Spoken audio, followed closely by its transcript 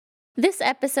This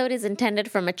episode is intended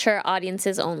for mature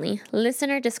audiences only.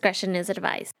 Listener discretion is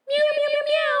advised. Meow, meow, meow,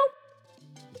 meow.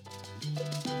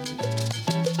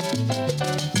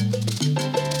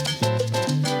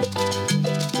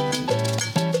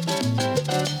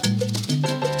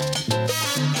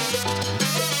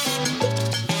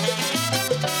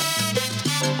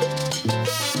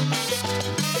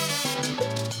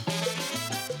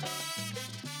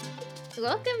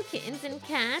 Welcome, kittens and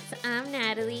cats. I'm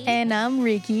Natalie. And I'm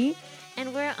Ricky.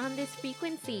 And we're on this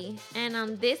frequency. And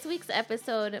on this week's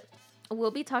episode, we'll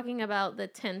be talking about the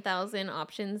 10,000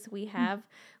 options we have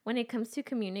when it comes to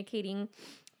communicating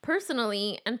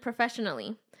personally and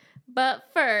professionally. But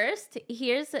first,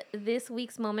 here's this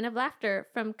week's moment of laughter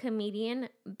from comedian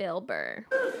Bill Burr.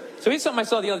 So here's something I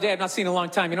saw the other day I've not seen in a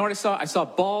long time. You know what I saw? I saw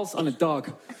balls on a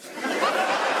dog.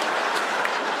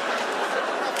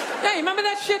 Hey, remember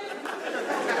that shit?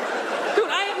 Dude,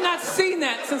 I have not seen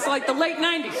that since like the late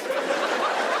 90s.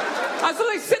 I was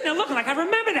literally sitting there looking like, I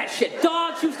remember that shit.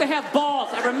 Dogs used to have balls.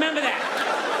 I remember that.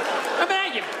 Remember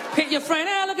that? You hit your friend,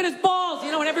 hey, look at his balls, you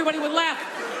know, and everybody would laugh.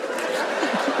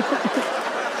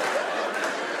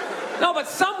 No, but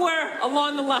somewhere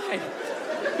along the line,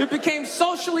 it became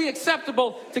socially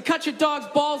acceptable to cut your dog's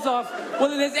balls off,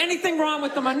 whether there's anything wrong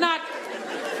with them or not,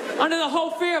 under the whole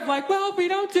fear of like, well, if we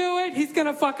don't do it, he's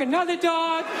gonna fuck another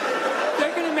dog.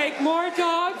 They're gonna make more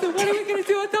dogs, and what are we gonna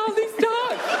do with all these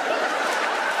dogs?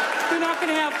 They're not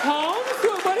gonna have homes?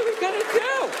 What are we gonna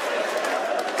do?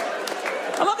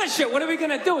 I love that shit. What are we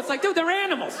gonna do? It's like, dude, they're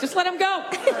animals. Just let them go.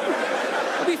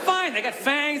 They'll be fine. They got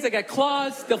fangs, they got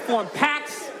claws, they'll form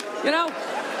packs, you know?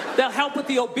 They'll help with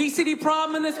the obesity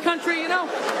problem in this country, you know?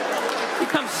 You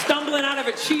come stumbling out of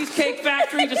a cheesecake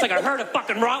factory just like a herd of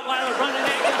fucking Rottweiler running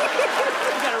at you.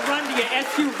 You gotta run to your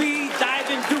SUV, dive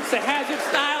in Dukes of Hazzard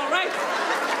style, right?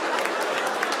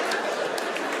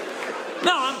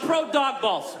 No, I'm pro dog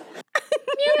balls.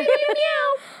 Meow, meow, meow,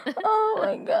 meow. Oh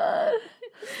my God.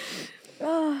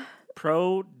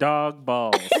 Pro dog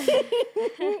balls.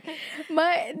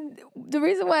 The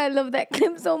reason why I love that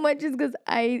clip so much is because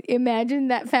I imagine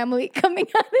that family coming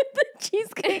out of the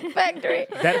Cheesecake Factory.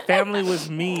 That family was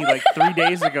me like 3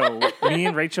 days ago. Me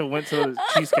and Rachel went to the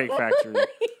Cheesecake Factory.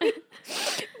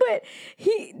 But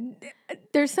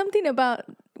there's something about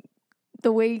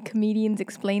the way comedians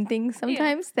explain things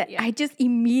sometimes that I just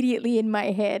immediately in my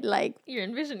head like You're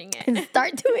envisioning it. and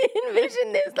start to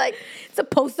envision this like it's a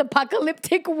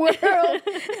post-apocalyptic world.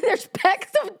 There's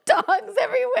packs of dogs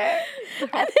everywhere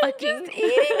and they're just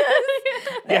eating us.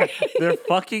 Yeah, they're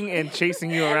fucking and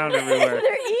chasing you around everywhere.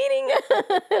 They're eating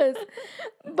us.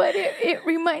 But it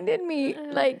reminded me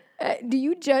like do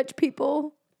you judge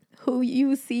people who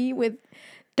you see with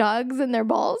dogs and their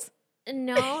balls?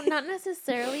 No, not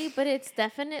necessarily, but it's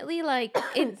definitely like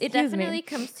it definitely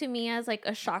comes to me as like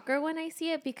a shocker when I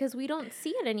see it because we don't see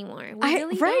it anymore. We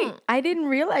really don't. I didn't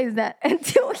realize that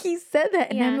until he said that,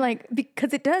 and I'm like,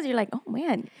 because it does. You're like, oh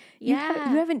man, you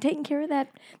haven't taken care of that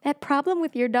problem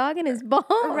with your dog and his balls,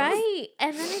 right?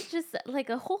 And then it's just like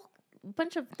a whole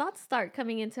bunch of thoughts start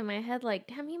coming into my head. Like,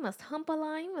 damn, he must hump a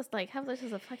lot. He must like have this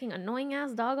as a fucking annoying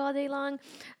ass dog all day long.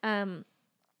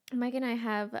 Mike and I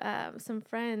have some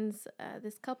friends,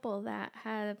 this couple that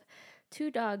have two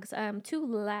dogs, two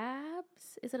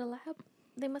labs. Is it a lab?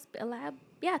 They must be a lab.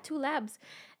 Yeah, two labs.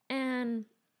 And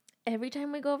every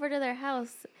time we go over to their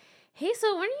house, hey,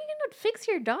 so when are you gonna fix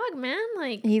your dog, man?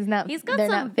 Like he's got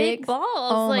some big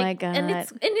balls. Oh like, my God. And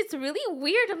it's really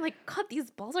weird. I'm like, God,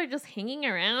 these balls are just hanging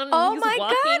around. Oh he's my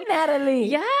walking. God, Natalie.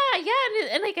 Yeah.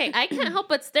 And like I can't help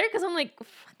but stare because I'm like,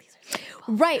 fuck, these are so big balls.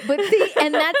 Right, but see,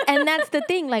 and that's the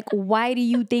thing. Like, why do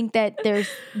you think that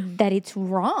it's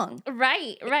wrong?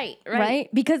 Right.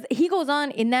 Because he goes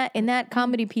on in that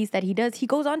comedy piece that he does. He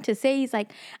goes on to say he's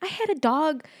like, I had a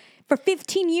dog for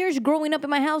 15 years growing up in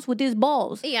my house with his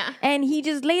balls. Yeah. And he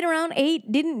just laid around,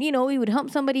 ate, didn't, he would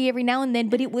hump somebody every now and then,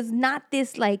 but it was not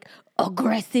this like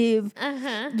aggressive,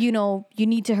 you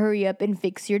need to hurry up and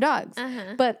fix your dogs.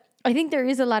 But I think there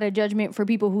is a lot of judgment for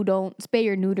people who don't spay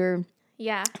or neuter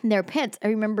their pets. I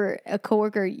remember a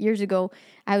coworker years ago,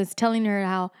 I was telling her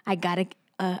how I got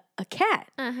a cat.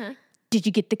 Did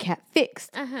you get the cat fixed?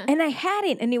 And I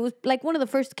hadn't. And it was like one of the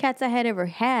first cats I had ever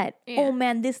had. Yeah. Oh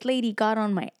man, this lady got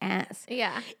on my ass.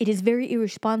 Yeah. It is very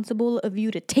irresponsible of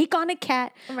you to take on a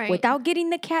cat without getting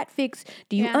the cat fixed.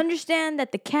 Do you understand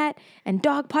that the cat and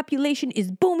dog population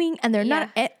is booming and they're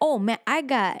not? Oh man, I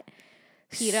got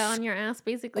PETA on your ass,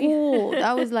 basically. Oh,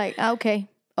 I was like, okay,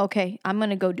 I'm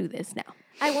going to go do this now.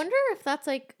 I wonder if that's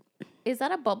like, is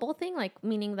that a bubble thing? Like,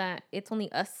 meaning that it's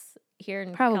only us here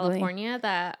in Probably. California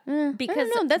that I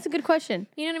don't know. That's a good question.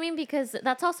 you know what I mean? Because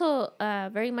that's also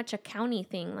very much a county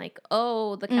thing. Like,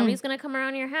 oh, the county's going to come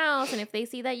around your house. And if they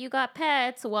see that you got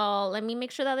pets, well, let me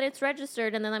make sure that it's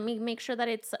registered. And then let me make sure that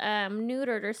it's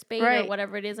neutered or spayed or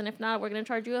whatever it is. And if not, we're going to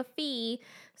charge you a fee.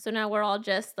 So now we're all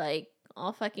just like,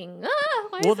 all fucking,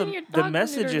 why isn't your dog the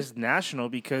message neutered? is national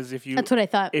because if you... That's what I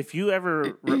thought. If you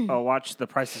ever watched The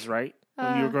Price is Right,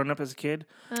 when you were growing up as a kid,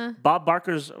 Bob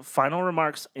Barker's final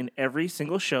remarks in every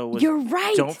single show was, You're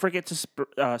right. don't forget to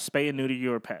spay and neuter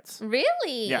your pets.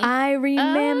 Really? Yeah. I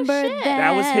remember shit. that.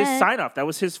 That was his sign-off. That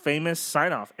was his famous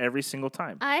sign-off every single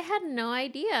time. I had no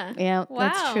idea. Yeah, Wow.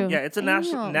 that's true. Yeah, it's a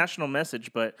Damn. national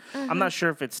message, but I'm not sure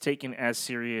if it's taken as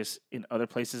serious in other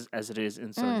places as it is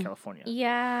in Southern California.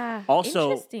 Yeah.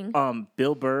 Also, Interesting.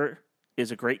 Bill Burr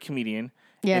is a great comedian,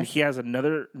 Yes. and he has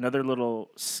another little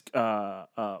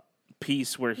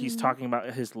piece where he's talking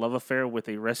about his love affair with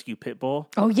a rescue pit bull.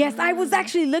 Oh, yes. I was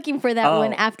actually looking for that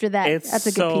one after that. It's That's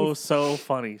a good piece. so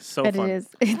funny. So That funny. it is.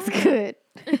 It's good.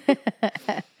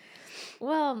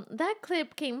 Well, that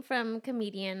clip came from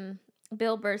comedian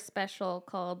Bill Burr's special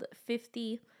called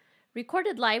 50,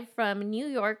 recorded live from New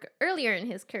York earlier in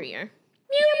his career.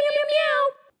 Meow, meow, meow,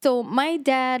 meow. So my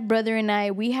dad, brother, and I,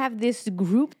 we have this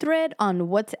group thread on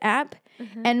WhatsApp.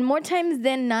 And more times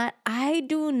than not, I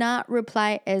do not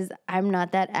reply as I'm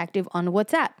not that active on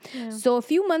WhatsApp. So a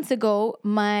few months ago,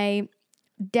 my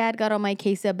dad got on my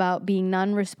case about being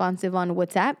non-responsive on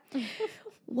WhatsApp.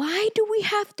 Why do we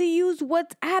have to use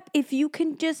WhatsApp if you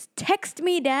can just text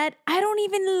me, Dad? I don't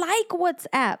even like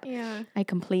WhatsApp. Yeah. I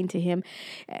complained to him.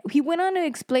 He went on to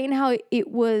explain how it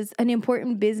was an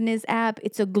important business app.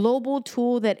 It's a global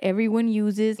tool that everyone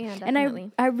uses. Yeah, and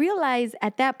definitely. I realized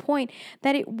at that point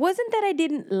that it wasn't that I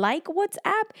didn't like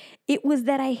WhatsApp. It was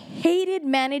that I hated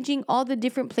managing all the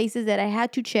different places that I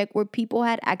had to check where people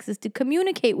had access to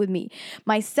communicate with me.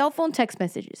 My cell phone text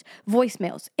messages,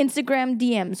 voicemails, Instagram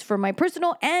DMs for my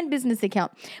personal and business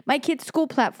account, my kids' school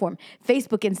platform,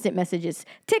 Facebook instant messages,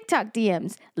 TikTok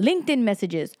DMs, LinkedIn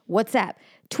messages, WhatsApp,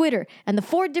 Twitter, and the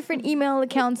 4 different email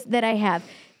accounts that I have.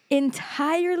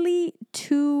 Entirely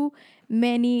too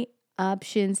many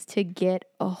options to get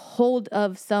a hold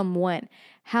of someone.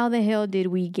 How the hell did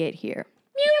we get here?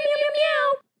 Meow, meow,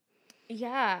 meow,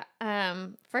 meow. Yeah,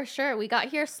 for sure. We got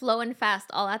here slow and fast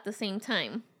all at the same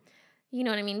time. You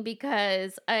know what I mean?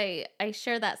 Because I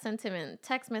share that sentiment.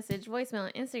 Text message, voicemail,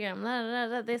 Instagram, blah, blah,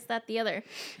 blah, this, that, the other.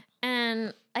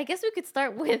 And I guess we could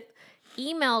start with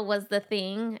email was the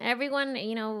thing. Everyone,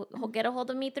 get a hold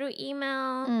of me through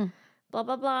email, blah,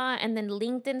 blah, blah. And then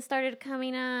LinkedIn started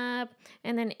coming up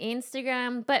and then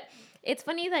Instagram. But it's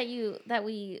funny that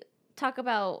we talk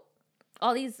about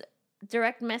all these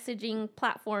direct messaging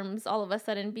platforms all of a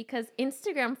sudden, because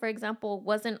Instagram, for example,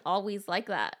 wasn't always like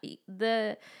that.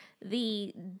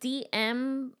 The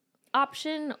DM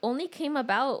option only came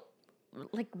about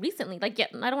like recently, I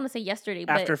don't want to say yesterday,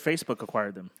 but After Facebook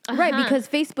acquired them. Right, because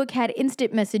Facebook had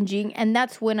instant messaging, and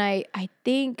that's when I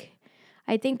think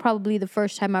probably the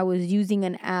first time I was using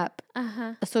an app,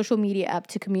 a social media app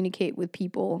to communicate with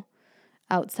people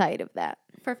outside of that.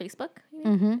 for Facebook. You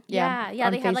mean? Yeah.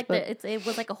 on They had Facebook. it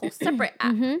was like a whole separate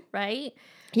app, right?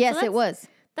 Yes, So it was.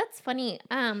 That's funny.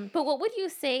 But what would you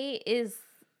say is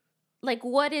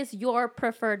what is your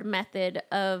preferred method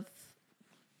of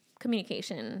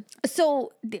communication?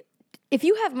 So if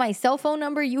you have my cell phone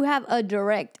number, you have a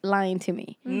direct line to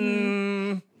me.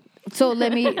 So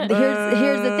let me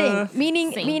here's the thing.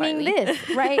 Meaning Riley. this,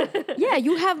 right? Yeah,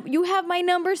 you have my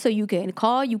number, so you can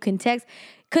call, you can text.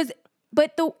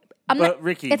 But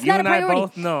Ricky, it's you not and a I priority.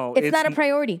 both know It's not a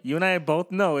priority. You and I both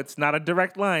know it's not a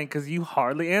direct line because you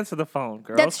hardly answer the phone,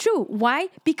 girl. That's true. Why?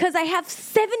 Because I have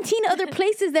 17 other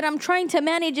places that I'm trying to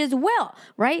manage as well,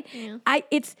 right? Yeah.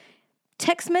 It's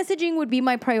text messaging would be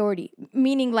my priority.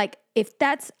 Meaning if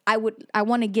that's I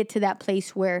want to get to that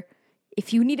place where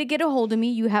if you need to get a hold of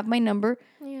me, you have my number.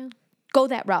 Yeah. Go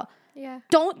that route. Yeah.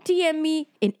 Don't DM me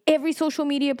in every social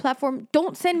media platform.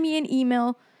 Don't send me an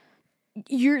email.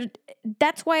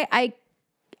 That's why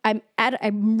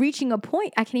I'm reaching a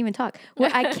point, I can't even talk,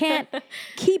 where I can't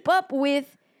keep up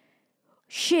with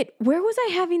shit. Where was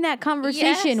I having that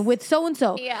conversation Yes. with so and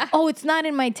so? Yeah. Oh, it's not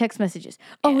in my text messages.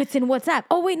 Oh, it's in WhatsApp.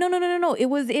 Oh, wait, no. It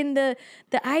was in the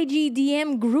IG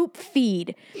DM group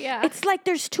feed. Yeah. It's like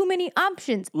there's too many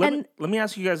options. Let me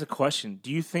ask you guys a question.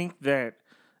 Do you think that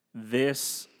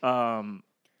this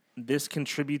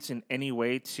contributes in any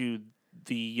way to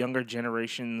the younger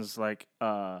generation's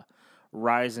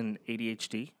rise in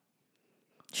ADHD?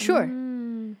 Sure.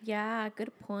 Yeah,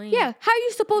 good point. Yeah, how are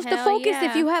you supposed to Hell focus if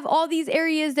yeah. you have all these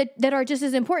areas that are just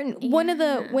as important? One of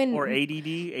the when Or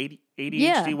ADHD,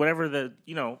 Yeah. whatever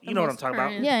you know what I'm most talking about.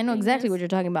 current- yeah, I know exactly Yes. what you're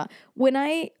talking about. When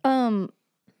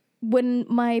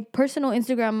my personal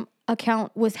Instagram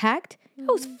account was hacked, I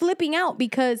was flipping out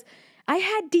because I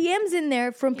had DMs in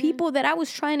there from people that I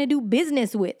was trying to do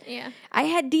business with. Yeah. I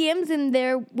had DMs in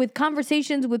there with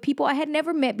conversations with people I had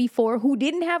never met before who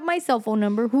didn't have my cell phone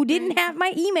number, who didn't have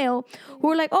my email, who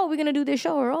were like, oh, we're going to do this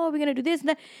show, or oh, we're going to do this and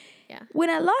that. Yeah. When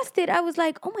I lost it, I was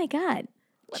like, oh my God,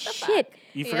 shit.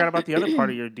 You forgot about the other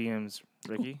part of your DMs,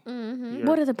 Ricky.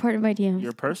 What other part of my DMs?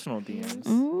 Your personal DMs.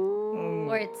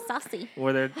 Or it's saucy.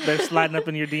 Where they're sliding up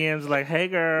in your DMs like, hey,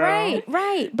 girl. Right.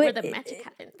 Where But the magic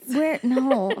happens.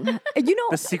 no. You know,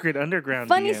 The secret underground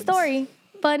funny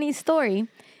DMs. story.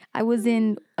 I was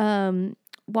in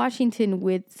Washington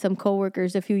with some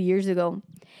coworkers a few years ago,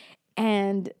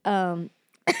 and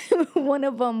one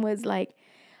of them was like,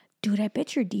 dude, I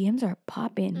bet your DMs are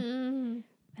popping. And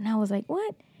I was like,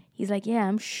 what? He's like, yeah,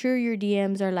 I'm sure your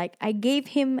DMs are like, I gave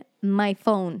him my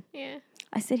phone. Yeah.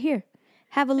 I said, here,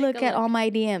 have a look at all my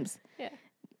DMs. Yeah.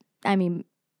 I mean,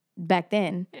 back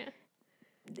then, Yeah.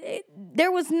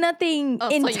 there was nothing Oh,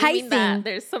 so you mean enticing. that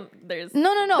there's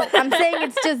No. I'm saying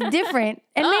it's just different,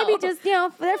 and maybe just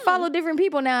they follow different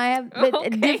people now. I have Okay.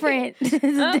 different.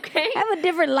 Okay. I have a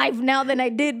different life now than I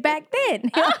did back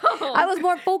then. Oh. I was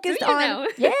more focused Do you on know?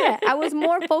 yeah. I was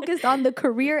more focused on the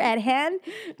career at hand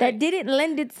that didn't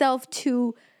lend itself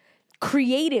to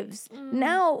creatives.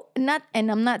 Now,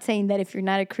 I'm not saying that if you're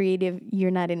not a creative,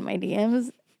 you're not in my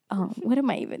DMs. What am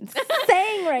I even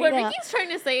saying right what now? Ricky's trying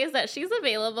to say is that she's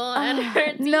available and her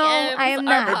DMs no, I am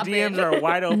not. Her Are DMs popping. are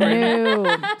wide open.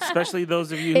 No. Especially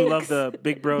those of you who love the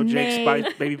Big Bro Jake Nay.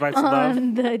 Baby Bites of Love.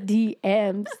 On the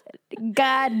DMs.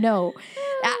 God, no.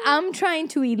 I'm trying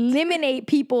to eliminate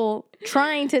people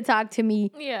trying to talk to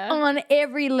me Yeah. on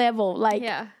every level. Like,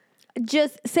 Yeah.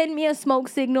 just send me a smoke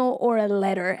signal or a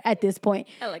letter at this point.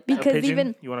 I like that. A Because pigeon?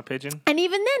 even... You want a pigeon? And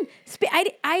even then,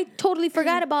 I totally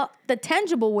forgot about the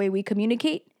tangible way we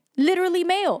communicate. Literally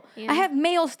mail. Yeah. I have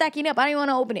mail stacking up. I don't even want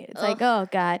to open it. It's like, oh,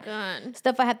 God. God.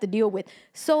 Stuff I have to deal with.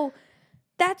 So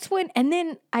that's when, and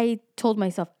then I told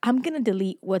myself, I'm going to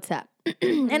delete WhatsApp.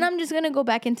 And I'm just going to go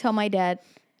back and tell my dad,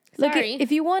 look, Sorry.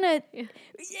 if you want to,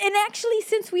 and actually,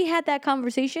 since we had that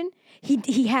conversation,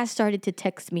 he has started to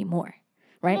text me more.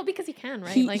 Right? Well, because he can,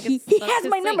 right? He that's has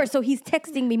his my number, thing. so he's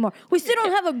texting me more. We still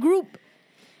don't have a group,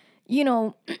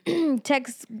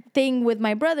 text thing with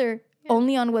my brother,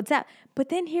 only on WhatsApp. But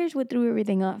then here's what threw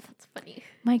everything off. It's funny.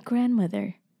 My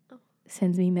grandmother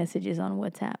sends me messages on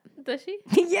WhatsApp. Does she?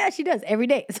 Yeah, she does every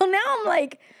day. So now I'm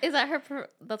like, Is that her?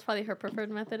 That's probably her preferred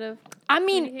method of. I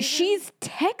mean, Communication? she's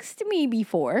texted me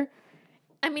before.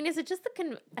 I mean, is it just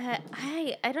the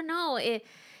I don't know.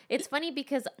 It's funny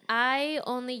because I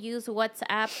only use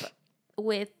WhatsApp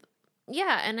with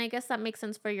and I guess that makes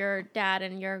sense for your dad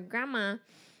and your grandma,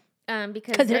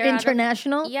 because They're out of-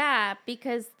 international. yeah,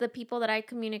 because the people that I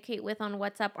communicate with on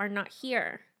WhatsApp are not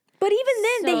here. But even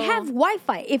then, they So- have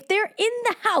Wi-Fi. If they're in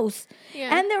the house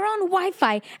Yeah. and they're on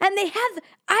Wi-Fi and they have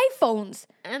iPhones,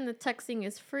 And the texting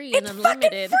is free it's and fucking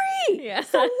unlimited. free. Yeah.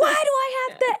 So why do I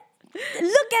have to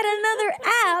look at another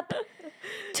app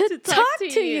to talk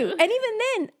to you? And even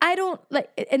then, I don't like.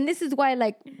 And this is why,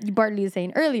 like Bartley was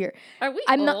saying earlier, Are we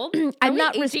I'm old? not. Are I'm we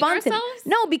not aging responsive. ourselves?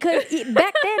 No, because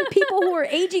back then, people who were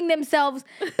aging themselves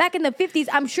back in the 50s,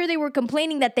 I'm sure they were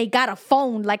complaining that they got a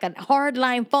phone, like a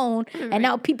hardline phone, and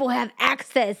now people have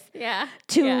access Yeah.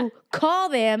 to Yeah. call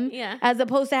them Yeah. as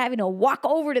opposed to having to walk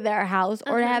over to their house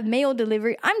or to have mail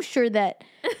delivery. I'm sure that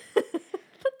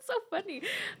That's so funny.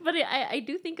 But I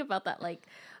do think about that. Like,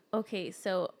 okay,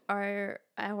 so our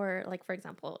like, for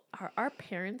example, are our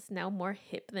parents now more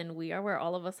hip than we are, where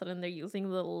all of a sudden they're using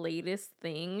the latest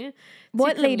thing? to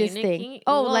What latest thing? communicate?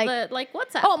 Oh, Well, like-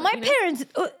 WhatsApp. Oh, my you know? parents,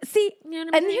 see, You know what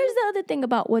I'm and saying? here's the other thing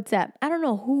about WhatsApp. I don't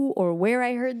know who or where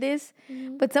I heard this,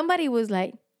 Mm-hmm. but somebody was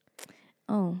like,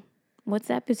 oh,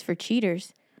 WhatsApp is for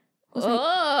cheaters.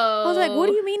 I was like, what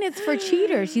do you mean it's for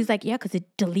cheaters? He's like, yeah, because it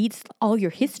deletes all your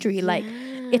history. Like,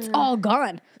 it's all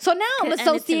gone. So now I'm And it's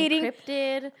associating.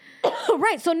 encrypted.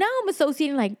 Right. So now I'm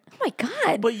associating, like, oh my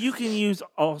God. But you can use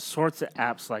all sorts of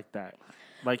apps like that.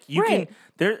 Like you Right.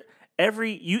 can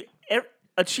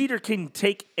a cheater can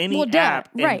take any app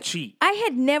and cheat. I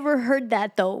had never heard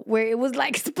that though, where it was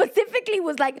like specifically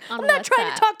was like, On I'm not trying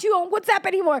WhatsApp. to talk to you on WhatsApp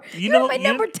anymore. You know my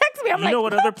number, text me. I'm you like, know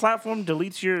what other platform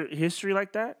deletes your history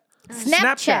like that?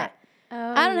 Snapchat.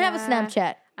 Oh, I don't have a yeah.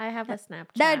 Snapchat. I have a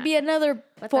Snapchat. That'd be another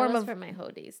but form that was of for my hoe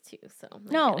days too. So I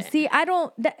no. get it. See, I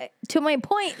don't. To my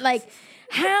point, like,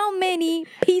 how many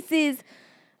pieces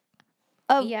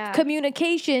of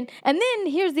communication. And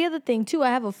then here's the other thing too. I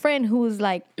have a friend who was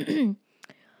like, yo,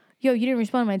 you didn't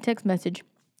respond to my text message.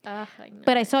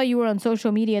 But I saw you were on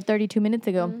social media 32 minutes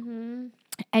ago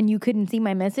and you couldn't see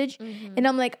my message. And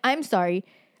I'm like, I'm sorry.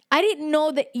 I didn't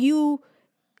know that you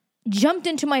jumped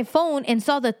into my phone and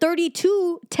saw the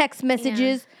 32 text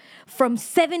messages from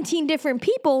 17 different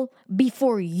people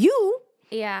before you.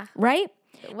 Yeah. Right?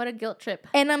 What a guilt trip.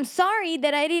 And I'm sorry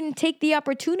that I didn't take the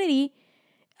opportunity.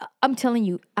 I'm telling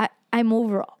you, I'm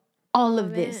over all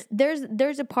of this.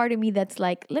 There's a part of me that's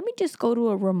like, let me just go to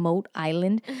a remote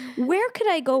island. Where could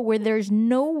I go where there's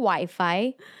no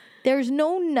Wi-Fi? There's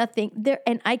no nothing there.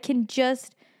 And I can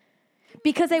just,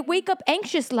 because I wake up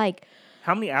anxious like,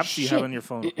 how many apps do you have on your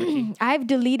phone, Ricky? I've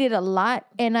deleted a lot,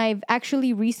 and I've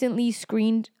actually recently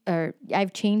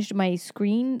I've changed my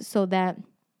screen so that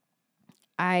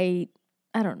I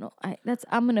don't know.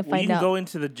 I'm gonna find out. You can go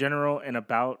into the general and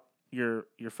about your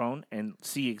phone and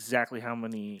see exactly how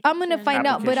many. I'm gonna find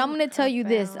out, but I'm gonna tell you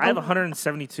this. I have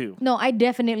 172. No, I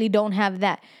definitely don't have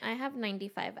that. I have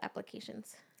 95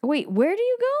 applications. Wait, where do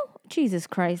you go? Jesus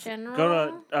Christ! General.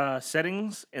 Go to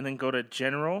settings and then go to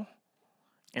general.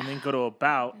 And then go to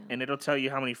about, and it'll tell you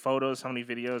how many photos, how many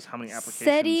videos, how many applications.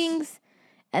 Settings,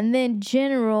 and then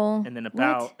general. And then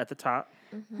about at the top.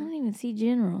 I don't even see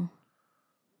general.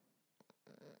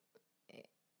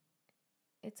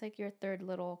 It's like your third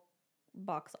little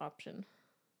box option.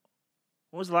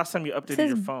 When was the last time you updated It says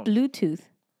your phone? Bluetooth.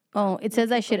 Oh, it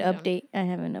says I should update. I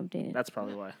haven't updated. That's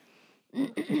probably why.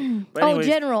 Anyways,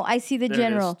 general. I see the there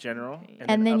general. It is, general.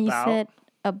 And then you said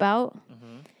about.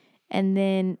 And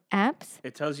then apps.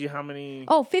 It tells you how many.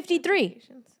 Oh, 53.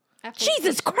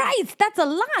 Jesus Christ, that's a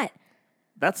lot.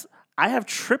 I have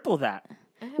triple that.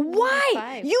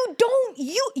 Why? You do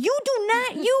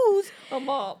not use 95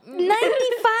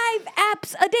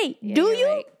 apps a day, do you?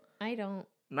 Right. I don't.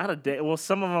 Not a day. Well,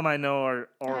 some of them I know are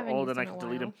old and I can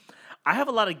delete them. I have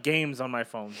a lot of games on my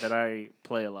phone that I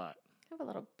play a lot. I have a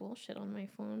lot of bullshit on my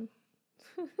phone.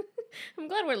 I'm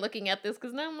glad we're looking at this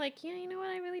because now I'm like, yeah, you know what?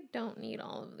 I really don't need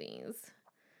all of these.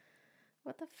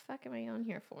 What the fuck am I on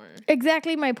here for?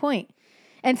 Exactly my point.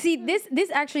 And see, this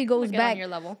actually goes back. On your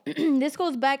level. This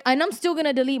goes back, and I'm still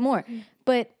gonna delete more.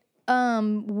 But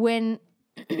when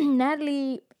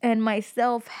Natalie and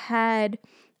myself had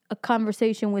a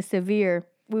conversation with Severe,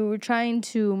 we were trying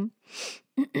to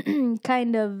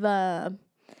kind of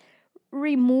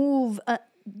remove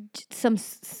some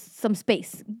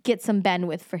space, get some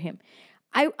bandwidth for him.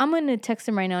 I'm going to text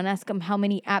him right now and ask him how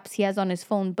many apps he has on his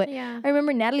phone. But I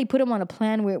remember Natalie put him on a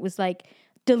plan where it was like,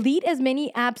 delete as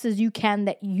many apps as you can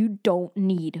that you don't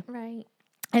need. Right.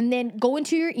 And then go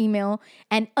into your email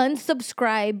and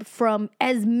unsubscribe from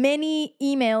as many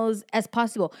emails as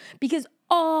possible. Because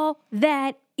all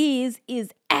that is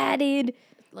added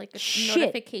like a shit.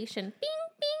 Notification. Bing,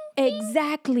 bing, bing.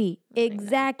 Exactly.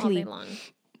 Exactly. All day long.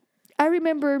 I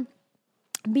remember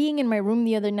being in my room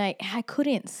the other night. I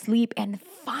couldn't sleep. And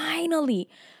finally,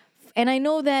 and I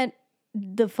know that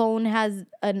the phone has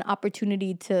an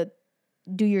opportunity to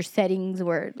do your settings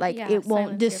where like it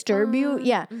won't disturb you.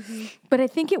 Yeah. Mm-hmm. But I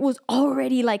think it was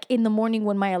already like in the morning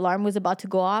when my alarm was about to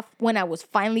go off, when I was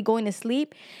finally going to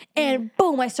sleep. And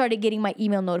boom, I started getting my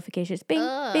email notifications. Bing,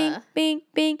 bing, bing,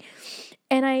 bing.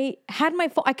 And I had my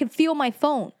phone, I could feel my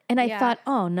phone. And I thought,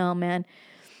 oh no, man,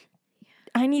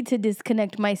 I need to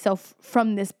disconnect myself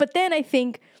from this. But then I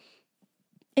think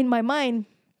in my mind,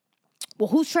 well,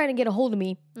 who's trying to get a hold of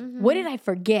me? Mm-hmm. What did I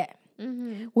forget?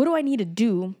 Mm-hmm. What do I need to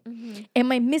do? Mm-hmm.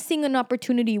 Am I missing an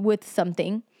opportunity with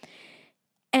something?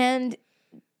 And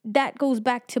that goes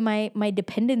back to my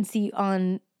dependency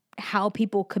on how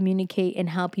people communicate and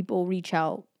how people reach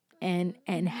out and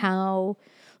how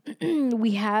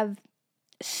we have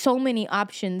so many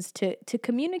options to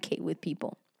communicate with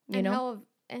people, you know?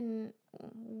 And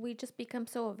we just become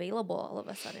so available all of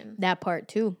a sudden. That part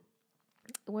too.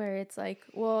 Where it's like,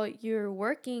 well, you're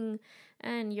working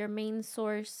and your main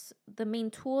source, the main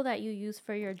tool that you use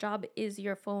for your job is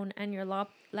your phone and your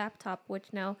laptop, which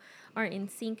now are in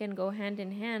sync and go hand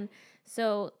in hand.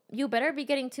 So you better be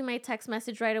getting to my text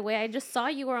message right away. I just saw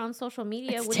you were on social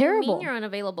media. It's what terrible. Do you mean you're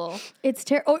unavailable? It's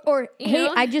terrible. Or hey,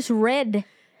 know? I just read.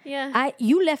 Yeah.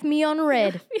 You left me on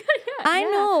red. I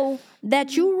know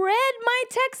that you read my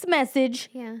text message,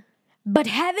 but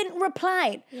haven't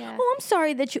replied. Yeah. Oh, I'm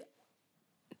sorry that you...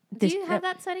 Do you have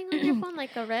that setting on your phone,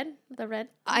 like the red?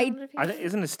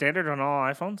 Isn't it standard on all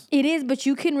iPhones? It is, but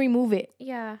you can remove it.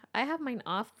 Yeah, I have mine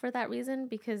off for that reason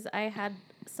because I had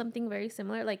something very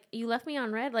similar. Like, you left me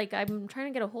on red. Like, I'm trying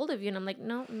to get a hold of you, and I'm like,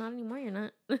 no, not anymore. You're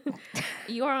not.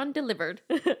 You are undelivered.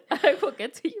 I will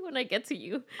get to you when I get to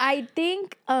you. I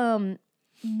think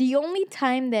the only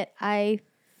time that I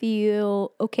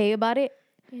feel okay about it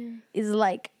is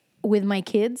like with my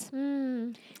kids.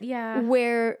 Yeah.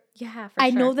 Where I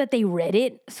know that they read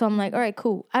it. So I'm like, all right,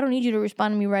 cool. I don't need you to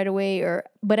respond to me right away.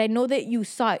 But I know that you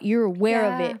saw it. You're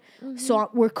aware of it. So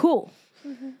we're cool.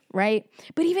 Right?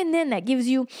 But even then, that gives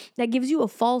you a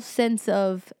false sense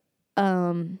of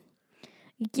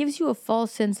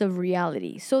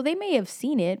reality. So they may have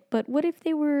seen it, but what if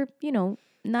they were,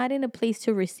 not in a place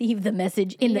to receive the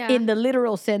message in the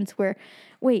literal sense where,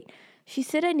 wait, she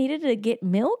said I needed to get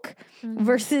milk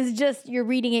versus just you're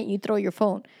reading it and you throw your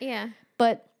phone. Yeah.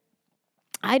 But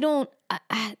I don't,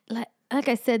 like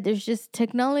I said, there's just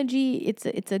technology.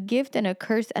 It's a gift and a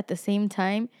curse at the same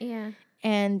time. Yeah.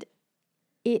 And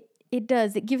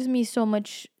it gives me so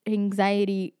much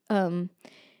anxiety.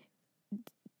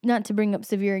 Not to bring up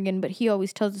Severe again, but he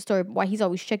always tells the story of why he's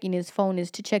always checking his phone is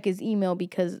to check his email,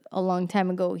 because a long time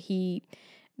ago he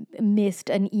missed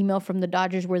an email from the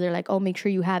Dodgers where they're like, oh, make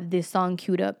sure you have this song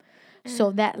queued up. So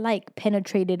that like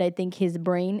penetrated, I think, his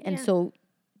brain. And so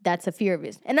that's a fear of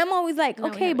his. And I'm always like,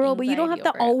 okay, bro, but you don't have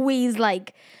to always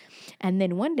like. And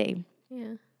then one day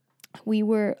we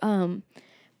were,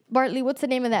 Bartley, what's the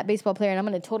name of that baseball player? And I'm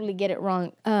going to totally get it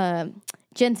wrong.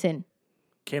 Jensen.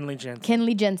 Kenley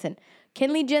Jensen.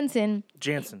 Kenley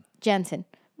Jansen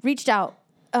reached out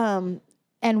and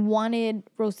wanted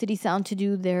Rose City Sound to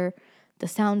do the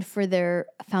sound for their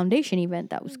foundation event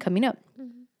that was coming up.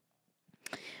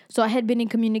 So I had been in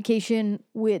communication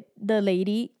with the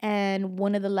lady, and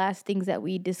one of the last things that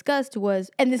we discussed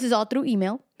was, and this is all through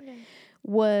email,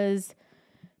 was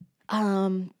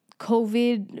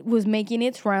COVID was making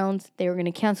its rounds. They were going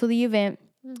to cancel the event,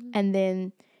 and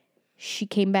then she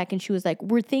came back and she was like,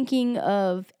 we're thinking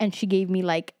of, and she gave me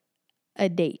like a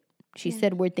date. She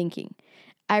said, we're thinking.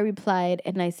 I replied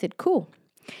and I said, cool.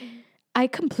 I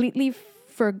completely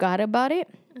forgot about it.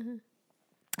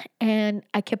 And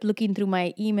I kept looking through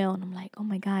my email and I'm like, oh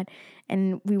my God.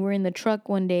 And we were in the truck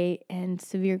one day and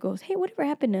Severe goes, hey, whatever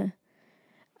happened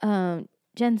to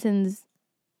Jensen's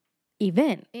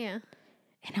event? Yeah.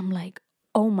 And I'm like,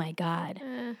 oh my God.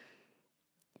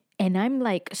 And I'm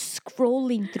like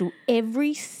scrolling through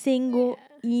every single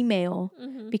email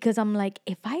because I'm like,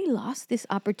 if I lost this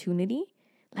opportunity,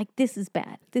 like this is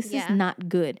bad. This is not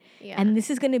good. Yeah. And this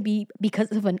is going to be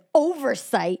because of an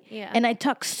oversight. Yeah. And I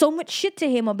talk so much shit to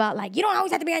him about like, you don't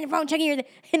always have to be on your phone checking your,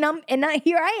 and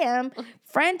here I am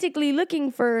frantically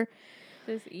looking for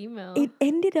this email. It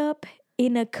ended up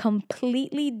in a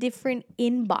completely different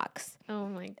inbox. Oh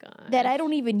my God. That I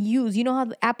don't even use. You know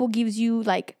how Apple gives you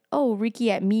like, oh,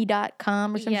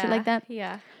 Ricky@me.com or some shit like that?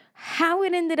 Yeah. How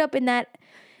it ended up in that.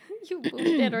 You moved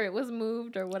it or it was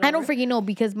moved or whatever. I don't freaking know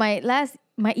because my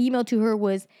email to her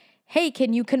was, hey,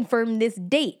 can you confirm this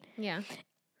date? Yeah.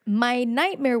 My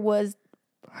nightmare was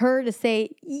her to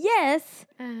say yes,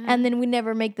 and then we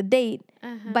never make the date.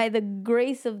 By the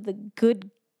grace of the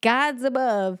good gods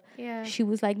above, she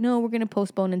was like, no, we're going to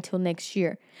postpone until next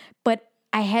year. But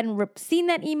I hadn't seen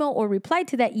that email or replied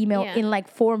to that email in like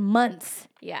 4 months.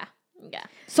 Yeah. Yeah.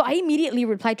 So I immediately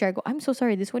replied to her. I go, I'm so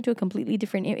sorry. This went to a completely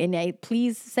different, and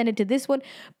please send it to this one.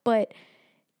 But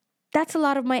that's a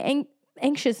lot of my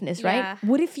anxiousness, right?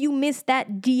 What if you miss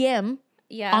that DM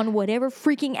on whatever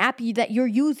freaking app that you're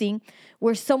using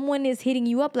where someone is hitting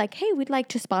you up like, hey, we'd like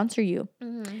to sponsor you.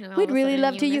 We'd really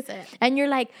love to use it. And you're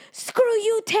like, screw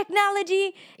you,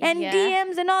 technology and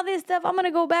DMs and all this stuff. I'm going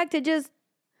to go back to just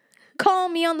call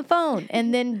me on the phone.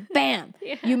 And then bam,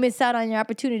 you miss out on your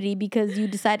opportunity because you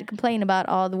decide to complain about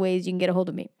all the ways you can get a hold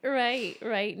of me. Right.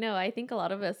 No, I think a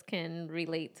lot of us can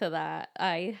relate to that.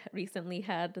 I recently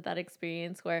had that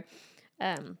experience where,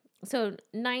 so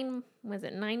 9 months,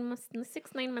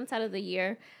 9 months out of the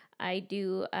year, I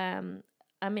do, I'm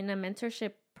in a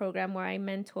mentorship program where I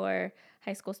mentor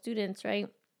high school students, right?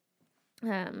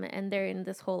 And they're in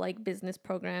this whole like business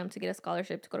program to get a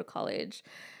scholarship to go to college,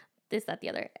 this, that, the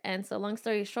other. And so long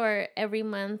story short, every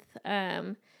month,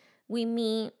 we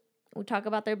meet, we talk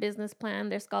about their business plan,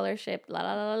 their scholarship,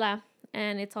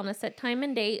 and it's on a set time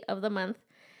and date of the month.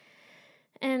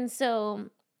 And so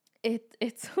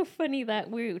it's so funny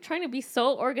that we're trying to be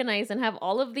so organized and have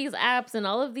all of these apps and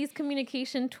all of these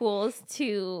communication tools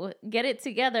to get it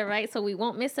together, right? So we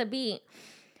won't miss a beat.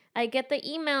 I get the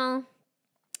email,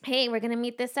 hey, we're going to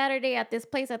meet this Saturday at this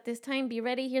place at this time. Be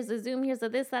ready. Here's the Zoom. Here's the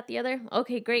this, that, the other.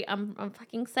 Okay, great. I'm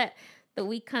fucking set. The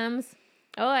week comes.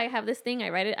 Oh, I have this thing. I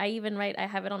write it. I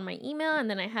have it on my email, and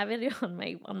then I have it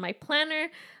on my planner.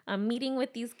 I'm meeting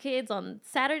with these kids on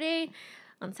Saturday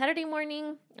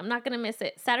morning. I'm not going to miss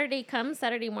it. Saturday comes,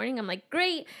 Saturday morning. I'm like,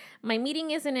 great. My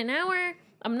meeting is in an hour.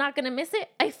 I'm not going to miss it.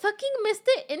 I fucking missed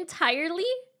it entirely.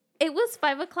 it was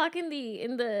 5:00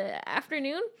 in the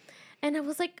afternoon, and I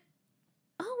was like,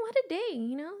 oh, what a day,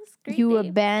 it's a great You day.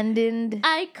 abandoned.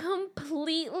 I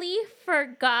completely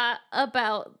forgot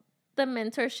about the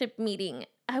mentorship meeting.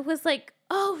 I was like,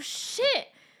 oh shit,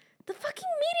 the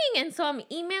fucking meeting. And so I'm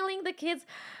emailing the kids.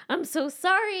 I'm so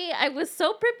sorry. I was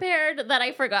so prepared that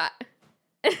I forgot.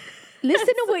 Listen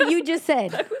to what you just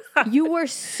said. You were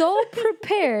so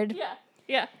prepared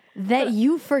Yeah. that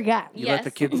you forgot. You let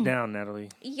the kids down, Natalie.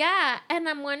 Yeah. And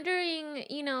I'm wondering,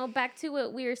 back to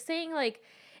what we were saying, like,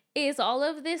 is all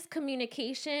of this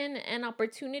communication and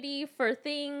opportunity for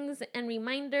things and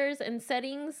reminders and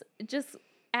settings just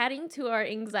adding to our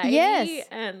anxiety? Yes.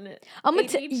 And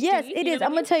yes, it is.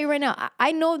 I'm gonna tell you right now.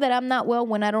 I know that I'm not well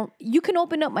when I don't. You can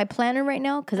open up my planner right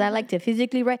now because I like to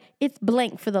physically write. It's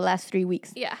blank for the last 3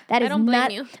 weeks. Yeah, that I is don't blame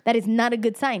not. you. That is not a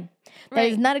good sign. That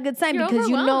is Right. not a good sign You're because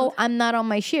overwhelmed. I'm not on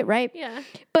my shit, right? Yeah.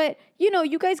 But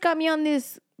you guys got me on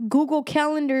this Google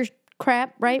Calendar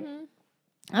crap, right? Mm-hmm.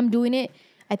 I'm doing it.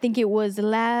 I think it was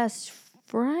last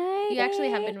Friday. You actually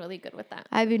have been really good with that.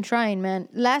 I've been trying, man.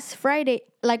 Last Friday,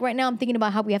 like right now, I'm thinking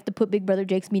about how we have to put Big Brother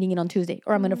Jake's meeting in on Tuesday,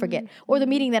 or I'm going to forget. Or the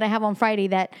meeting that I have on Friday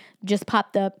that just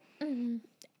popped up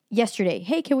yesterday.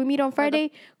 Hey, can we meet on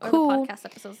Friday? Or Cool. the podcast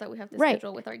episodes that we have to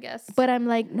schedule with our guests. But I'm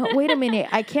like, no, wait a minute.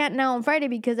 I can't now on Friday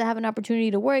because I have an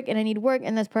opportunity to work and I need work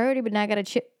and that's priority, but now I got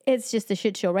to it's just a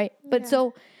shit show, right? But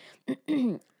so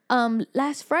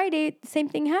last Friday, the same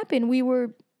thing happened. We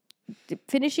were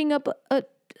finishing up a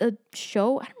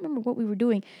show. I don't remember what we were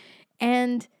doing.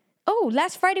 And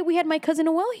last Friday we had my cousin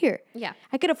Noel here. Yeah.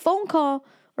 I get a phone call,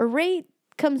 or Ray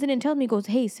comes in and tells me, goes,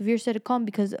 hey, Severe said to call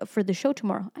because for the show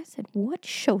tomorrow. I said, what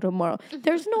show tomorrow?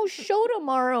 There's no show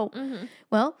tomorrow.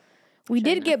 Well, we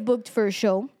did get booked for a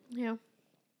show. Yeah.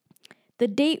 The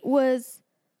date was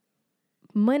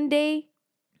Monday,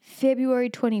 February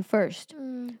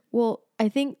 21st. Well, I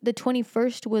think the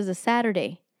 21st was a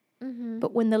Saturday.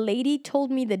 But when the lady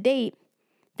told me the date,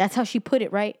 that's how she put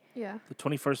it, right? Yeah. The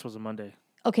 21st was a Monday.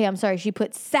 Okay, I'm sorry. She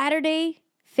put Saturday,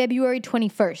 February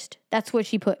 21st. That's what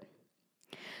she put.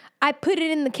 I put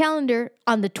it in the calendar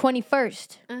on the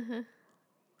 21st.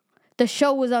 The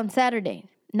show was on Saturday,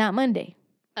 not Monday.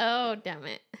 Oh, damn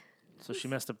it. So she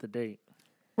messed up the date.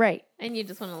 Right. And you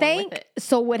just went along with it.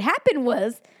 So what happened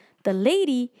was the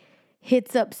lady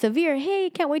hits up Severe. Hey,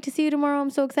 can't wait to see you tomorrow.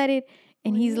 I'm so excited.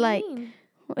 And he's like,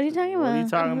 what are you talking about? What are you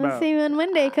talking I'm gonna about? see you on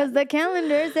Monday because the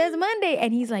calendar says Monday.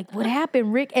 And he's like, what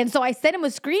happened, Rick? And so I sent him a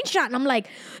screenshot and I'm like,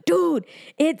 dude,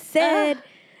 it said,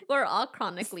 We're all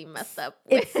chronically messed up.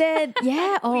 it said,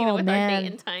 yeah, with our date man.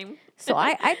 and time. So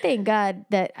I thank God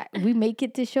that we make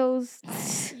it to shows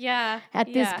Yeah.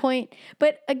 at this point.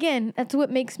 But again, that's what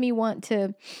makes me want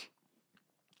to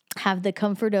have the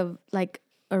comfort of like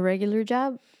a regular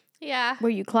job. Yeah. Where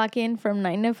you clock in from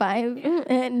 9 to 5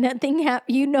 and nothing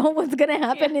you know what's gonna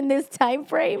happen in this time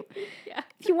frame. Yeah.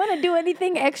 If you want to do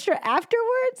anything extra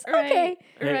afterwards, okay.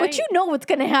 Right. But you know what's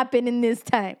gonna happen in this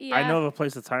time. Yeah. I know of a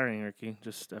place that's hiring, Ricky.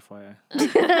 Just FYI.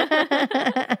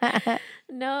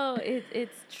 No,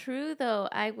 it's true though.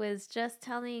 I was just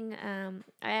telling,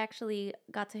 I actually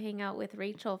got to hang out with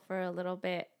Rachel for a little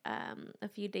bit a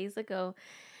few days ago,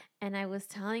 and I was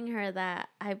telling her that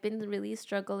I've been really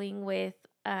struggling with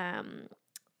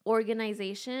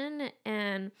organization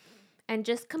and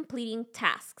just completing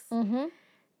tasks.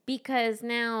 Because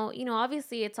now,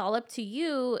 obviously it's all up to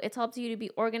you. It's all up to you to be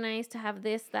organized, to have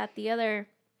this, that, the other.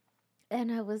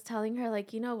 And I was telling her,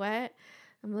 like, you know what?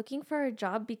 I'm looking for a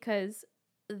job because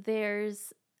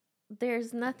there's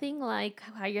nothing like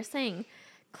how you're saying,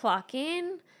 clock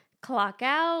in, clock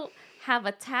out, have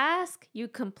a task, you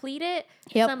complete it.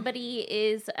 Yep. Somebody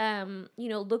is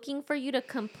looking for you to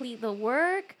complete the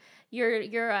work. You're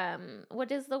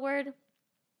what is the word?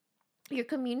 You're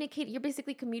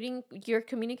basically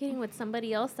communicating with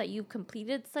somebody else that you've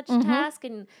completed such a task,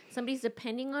 and somebody's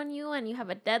depending on you and you have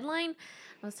a deadline.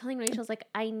 I was telling Rachel, I was like,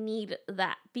 I need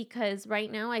that because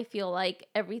right now I feel like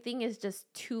everything is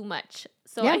just too much.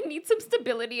 So Yeah. I need some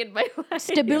stability in my life.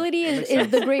 Stability is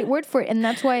the great word for it. And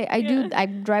that's why I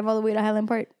drive all the way to Highland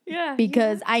Park. Yeah.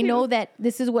 Because I know that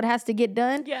this is what has to get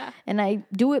done. Yeah. And I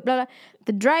do it, blah, blah.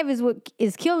 The drive is what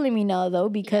is killing me now, though,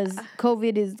 because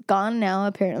COVID is gone now,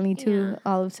 apparently, to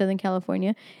all of Southern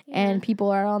California. And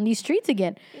people are on these streets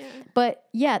again. Yeah. But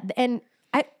yeah, and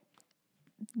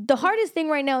the hardest thing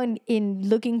right now in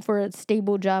looking for a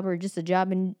stable job or just a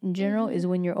job in general is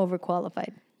when you're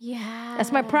overqualified. Yeah.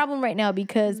 That's my problem right now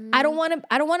because I don't want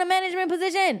a management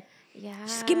position. Yeah.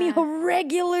 Just give me a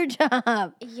regular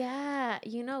job. Yeah.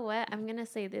 You know what? I'm going to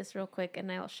say this real quick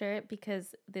and I'll share it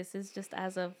because this is just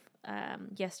as of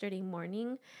yesterday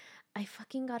morning. I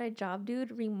fucking got a job,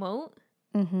 dude, remote.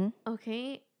 Mm-hmm.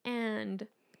 Okay. And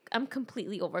I'm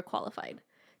completely overqualified.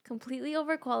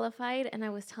 And I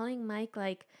was telling Mike,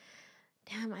 like,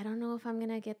 damn, I don't know if I'm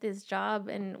going to get this job.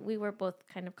 And we were both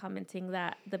kind of commenting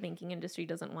that the banking industry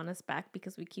doesn't want us back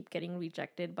because we keep getting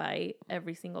rejected by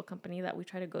every single company that we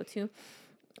try to go to.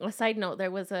 A side note,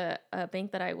 there was a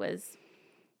bank that I was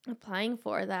applying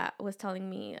for that was telling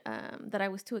me that I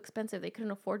was too expensive. They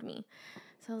couldn't afford me.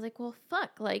 So I was like, well,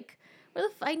 fuck, like,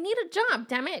 I need a job,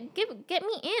 damn it. Get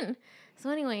me in. So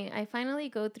anyway, I finally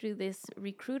go through this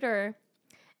recruiter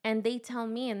and they tell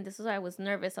me, and this is why I was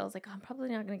nervous. I was like, I'm probably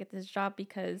not going to get this job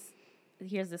because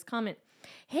here's this comment.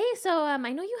 Hey, so I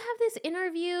know you have this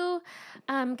interview,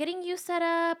 getting you set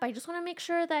up. I just want to make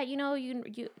sure that,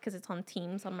 you because it's on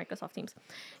Teams, on Microsoft Teams.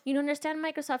 You understand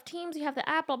Microsoft Teams, you have the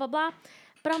app, blah, blah, blah.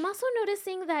 But I'm also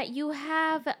noticing that you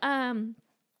have,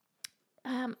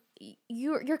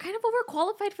 you're kind of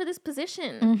overqualified for this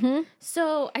position. Mm-hmm.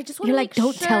 So I just want to make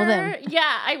don't tell them.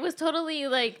 Yeah, I was totally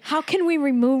like, how can we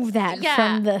remove that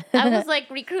from the? I was like,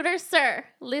 recruiter, sir,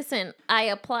 listen, I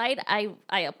applied. I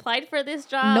applied for this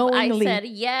job. Knowingly. I said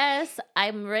yes.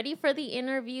 I'm ready for the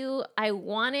interview. I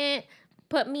want it.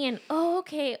 Put me in. Oh,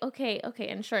 okay.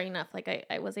 And sure enough, like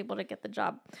I was able to get the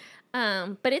job.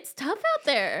 But it's tough out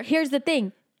there. Here's the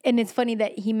thing. And it's funny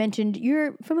that he mentioned,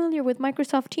 you're familiar with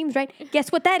Microsoft Teams, right?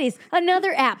 Guess what that is?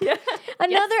 Another app.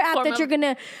 Another app that you're going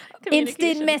to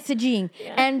instant messaging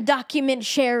and document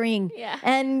sharing. Yeah.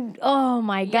 And oh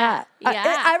my God.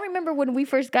 Yeah. I remember when we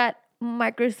first got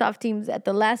Microsoft Teams at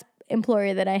the last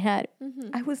employer that I had,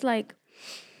 I was like,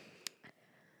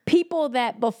 people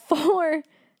that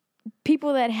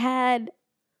had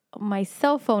my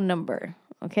cell phone number,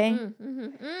 okay?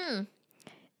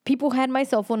 People had my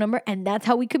cell phone number, and that's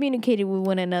how we communicated with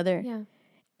one another. Yeah.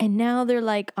 And now they're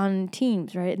like on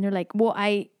Teams, right? And they're like, well,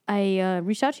 I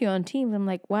reached out to you on Teams. I'm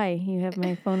like, why? You have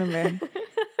my phone number.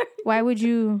 Why would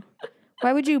you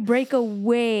break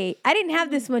away? I didn't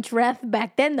have this much wrath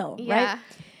back then, though, right?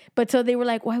 But so they were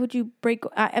like, why would you break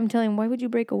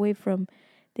away from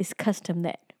this custom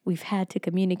that we've had to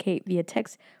communicate via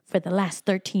text for the last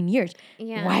 13 years?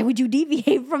 Yeah. Why would you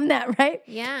deviate from that, right?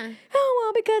 Yeah. Oh,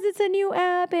 well, because it's a new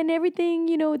app and everything,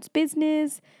 it's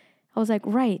business. I was like,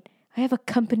 right. I have a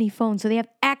company phone, so they have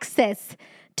access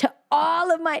to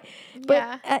all of my...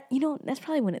 But, that's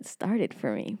probably when it started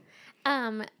for me.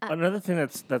 Another thing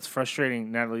that's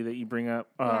frustrating, Natalie, that you bring up,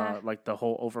 like the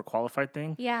whole overqualified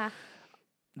thing. Yeah.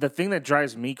 The thing that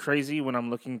drives me crazy when I'm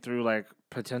looking through like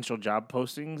potential job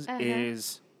postings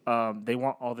is they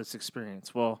want all this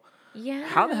experience. Well,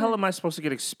 how the hell am I supposed to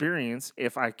get experience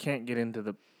if I can't get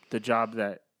into the job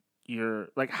that you're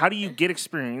like? How do you get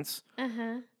experience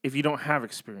if you don't have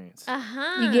experience?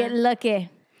 You get lucky.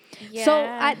 Yeah. So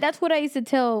that's what I used to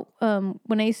tell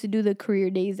when I used to do the career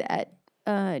days at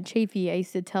Chafee. I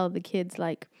used to tell the kids,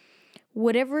 like,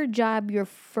 whatever job you're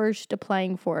first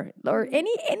applying for, or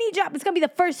any job, it's gonna be the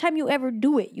first time you ever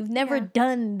do it. You've never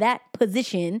done that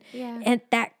position at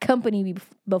that company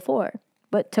before.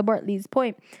 But to Bartley's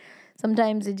point,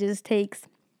 sometimes it just takes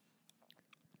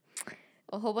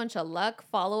a whole bunch of luck,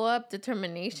 follow up,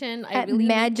 determination. I really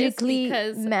magically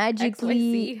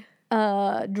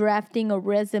drafting a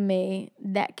resume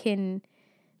that can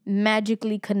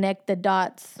magically connect the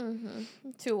dots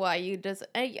to why you just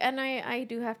I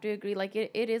do have to agree, like it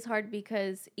is hard,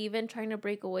 because even trying to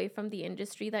break away from the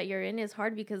industry that you're in is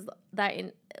hard, because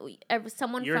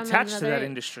someone you're from attached another, to that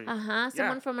industry.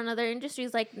 Someone from another industry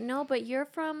is like, no, but you're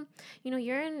from,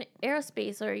 you're in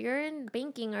aerospace, or you're in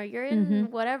banking, or you're in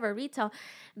whatever, retail.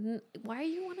 Why do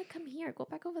you want to come here? Go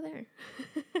back over there.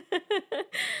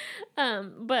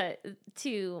 But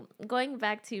going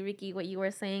back to Ricky, what you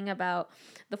were saying about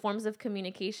the forms of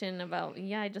communication, about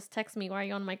just text me, why are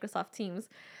you on Microsoft Teams?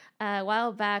 A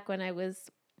while back when I was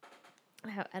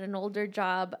at an older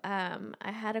job, I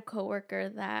had a coworker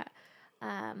that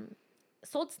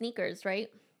sold sneakers, right?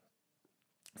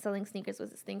 Selling sneakers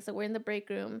was his thing. So we're in the break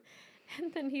room,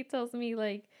 and then he tells me,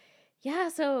 like,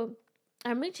 so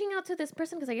I'm reaching out to this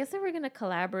person because I guess they were going to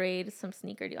collaborate, some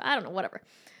sneaker deal. I don't know, whatever.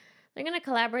 They're going to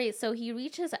collaborate. So he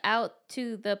reaches out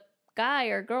to the guy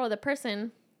or girl, the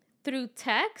person, through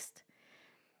text.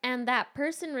 And that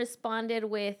person responded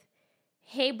with,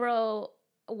 hey, bro,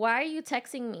 why are you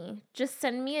texting me? Just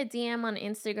send me a DM on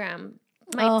Instagram.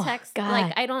 My text, God.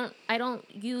 like, I don't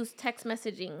use text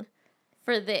messaging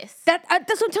for this. That's what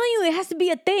I'm telling you. It has to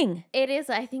be a thing. It is.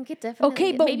 I think it definitely.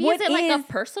 Okay, but maybe what is it like a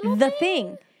personal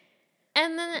thing?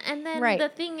 And then right. The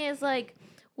thing is, like,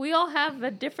 we all have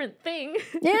a different thing.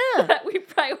 Yeah. That we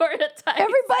prioritize.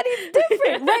 Everybody's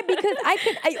different, right? Because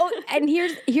and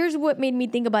here's what made me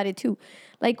think about it too.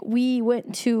 Like, we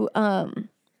went to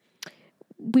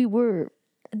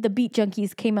the Beat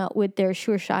Junkies came out with their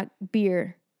Sure Shot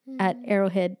beer at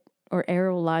Arrowhead or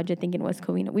Arrow Lodge, I think in West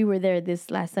Covina. We were there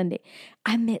this last Sunday.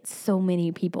 I met so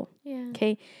many people. Yeah.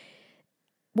 Okay.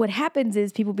 What happens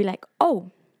is people be like,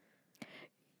 oh,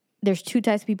 there's two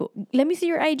types of people. Let me see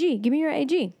your IG. Give me your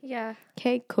IG. Yeah.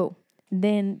 Okay, cool.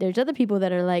 Then there's other people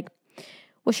that are like,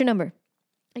 what's your number?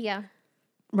 Yeah.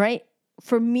 Right?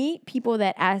 For me, people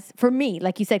that ask, for me,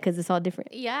 like you said, because it's all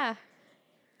different. Yeah.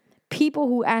 People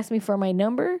who ask me for my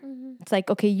number, it's like,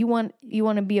 okay, you want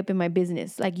to be up in my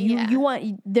business. Like you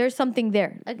want, there's something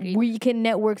there. Agreed. Where you can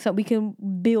network something, we can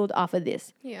build off of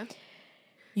this. Yeah.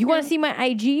 You want to see my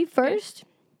IG first?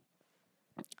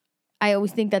 I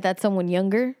always think that that's someone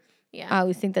younger. Yeah. I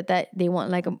always think that they want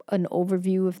like an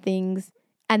overview of things.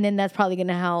 And then that's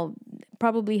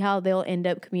probably how they'll end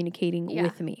up communicating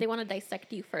with me. They want to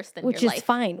dissect you first in which your is life.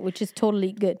 fine, which is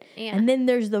totally good. Yeah. And then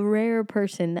there's the rare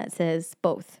person that says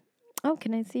both. Oh,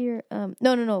 can I see your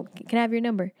no. Can I have your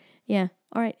number? Yeah.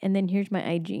 All right. And then here's my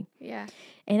IG. Yeah.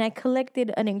 And I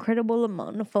collected an incredible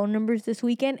amount of phone numbers this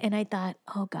weekend, and I thought,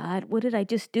 oh God, what did I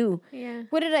just do? Yeah.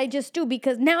 What did I just do?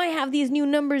 Because now I have these new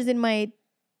numbers in my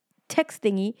text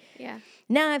thingy. Yeah.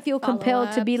 Now I feel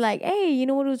compelled to be Follow-ups. like, hey, you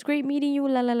know what? It was great meeting you.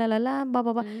 La la la la la. Blah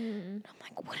blah blah. I'm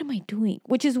like, what am I doing?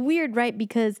 Which is weird, right?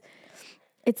 Because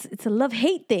it's a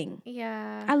love-hate thing.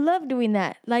 Yeah. I love doing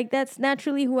that. Like that's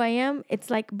naturally who I am. It's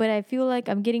like, but I feel like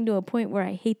I'm getting to a point where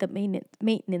I hate the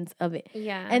maintenance of it.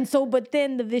 Yeah. And so, but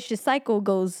then the vicious cycle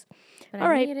goes. But all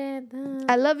right, need it,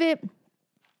 I love it.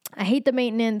 I hate the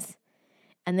maintenance,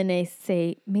 and then I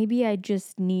say maybe I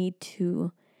just need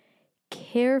to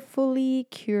carefully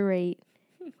curate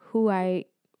who I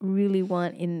really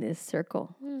want in this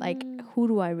circle. Like, who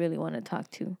do I really want to talk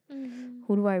to?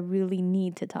 Who do I really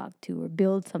need to talk to or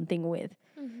build something with?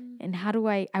 And how do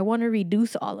I want to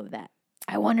reduce all of that.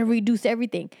 I want to reduce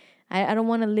everything. I don't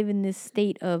want to live in this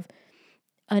state of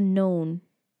unknown.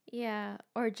 Yeah.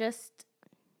 Or just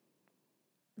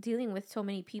dealing with so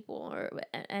many people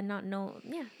and not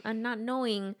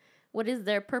knowing what is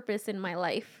their purpose in my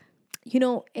life. You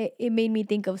know, it made me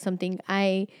think of something.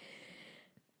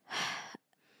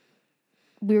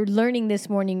 We're learning this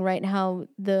morning, right, how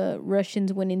the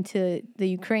Russians went into the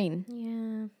Ukraine.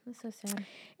 Yeah, that's so sad.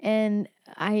 And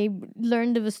I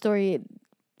learned of a story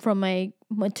from on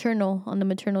the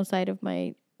maternal side of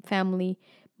my family.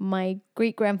 My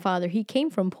great-grandfather, he came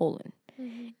from Poland.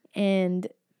 And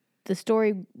the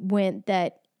story went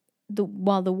that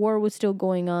while the war was still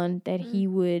going on, that he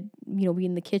would, be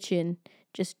in the kitchen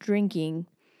just drinking,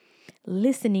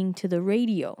 listening to the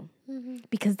radio.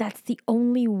 Because that's the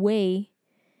only way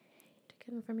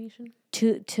Information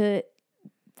to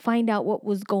find out what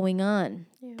was going on.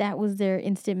 That was their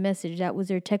instant message. That was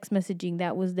their text messaging.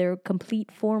 That was their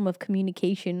complete form of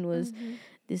communication, was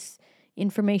this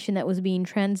information that was being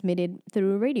transmitted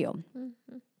through a radio.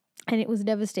 And it was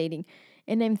devastating.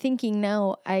 And I'm thinking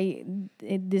now,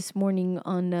 this morning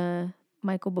on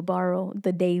Michael Barbaro,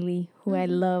 The Daily, who I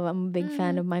love. I'm a big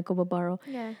fan of Michael Barbaro.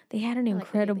 Yeah. They had an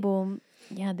incredible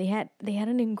they had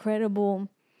an incredible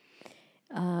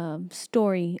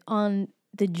story on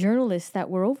the journalists that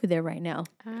were over there right now.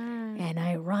 And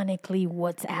ironically,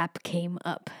 WhatsApp came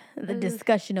up. The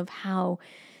discussion of how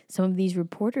some of these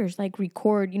reporters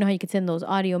record, how you could send those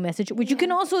audio messages, which you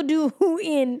can also do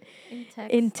in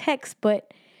text,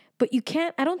 but you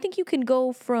can't, I don't think you can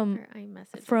go from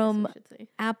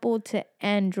Apple to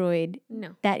Android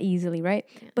that easily, right?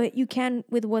 Yeah. But you can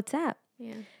with WhatsApp.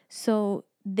 Yeah. So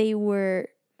they were,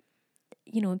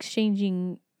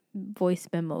 exchanging voice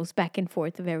memos back and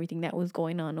forth of everything that was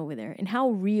going on over there and how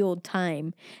real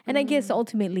time. And I guess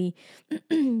ultimately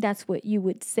that's what you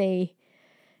would say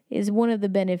is one of the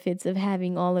benefits of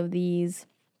having all of these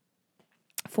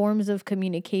forms of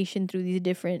communication through these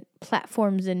different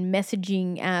platforms and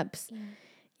messaging apps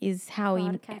is how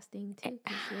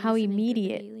how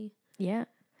immediate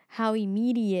how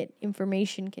immediate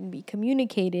information can be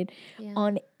communicated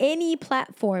on any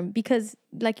platform. Because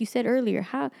like you said earlier,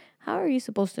 how are you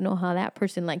supposed to know how that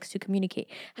person likes to communicate?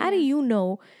 How do you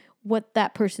know what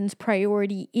that person's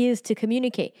priority is to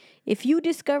communicate? If you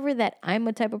discover that I'm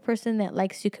a type of person that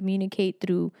likes to communicate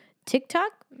through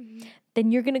TikTok,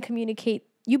 then you're going to communicate.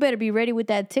 You better be ready with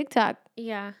that TikTok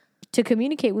to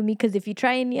communicate with me, because if you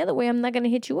try any other way, I'm not going to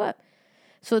hit you up.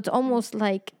 So it's almost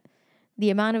like the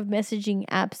amount of messaging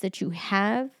apps that you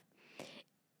have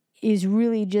is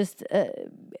really just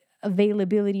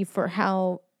availability for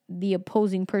how the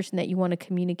opposing person that you want to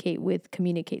communicate with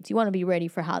communicates. You want to be ready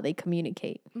for how they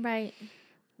communicate. Right.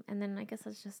 And then I guess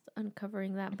it's just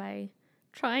uncovering that by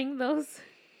trying those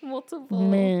multiple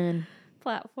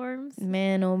platforms.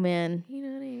 Man, oh man. You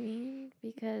know what I mean?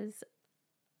 Because,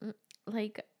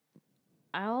 like,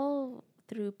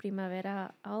 through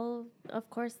Primavera, of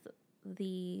course,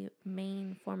 the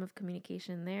main form of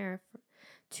communication there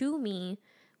to me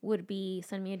would be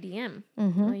send me a DM.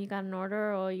 Or you got an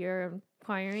order, or you're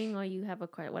inquiring, or you have a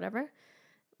whatever.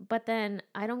 But then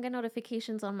I don't get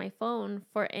notifications on my phone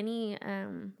for any,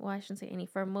 I shouldn't say any,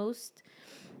 for most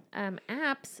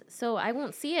apps. So I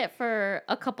won't see it for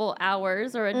a couple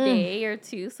hours or a day or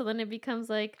two. So then it becomes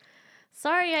like,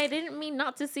 sorry, I didn't mean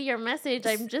not to see your message.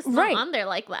 I'm just not on there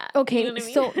like that. Okay, you know what I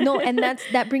mean? So no, and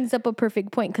that brings up a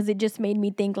perfect point, because it just made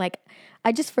me think, like,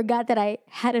 I just forgot that I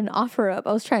had an offer up.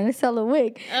 I was trying to sell a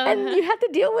wig, and you have to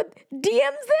deal with DMs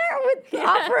there with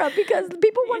offer up, because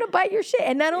people want to buy your shit.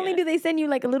 And not only do they send you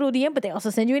like a little DM, but they also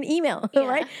send you an email,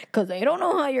 right? Because they don't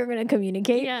know how you're gonna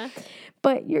communicate. Yeah.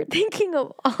 But you're thinking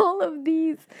of all of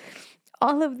these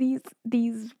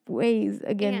ways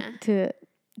again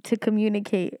to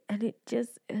communicate, and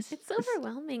it's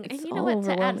overwhelming. And it's you know what,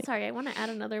 to add, sorry, I want to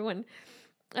add another one.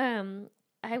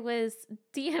 I was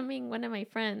DMing one of my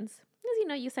friends,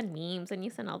 because you send memes and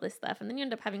you send all this stuff, and then you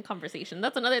end up having conversation.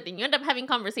 That's another thing. You end up having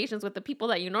conversations with the people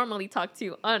that you normally talk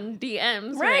to on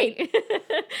DMs, right?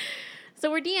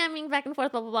 So we're DMing back and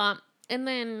forth, blah blah blah, and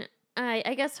then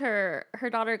I guess her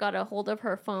daughter got a hold of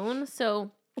her phone,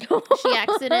 so she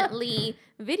accidentally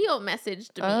video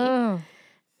messaged me.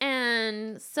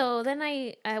 And so then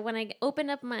when I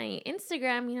open up my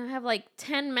Instagram, I have like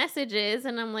 10 messages,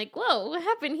 and I'm like, whoa, what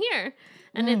happened here?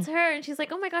 And it's her, and she's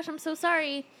like, oh my gosh, I'm so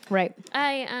sorry. Right.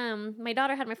 My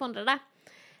daughter had my phone,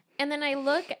 and then I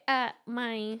look at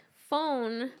my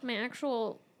phone, my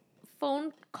actual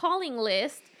phone calling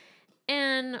list,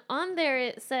 and on there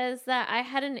it says that I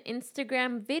had an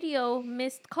Instagram video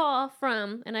missed call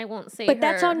from, and I won't say. But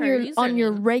that's on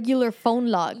your regular phone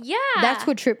log. Yeah, that's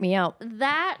what tripped me out.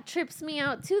 That trips me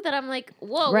out too. That I'm like,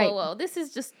 whoa, this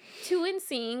is just too in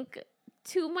sync.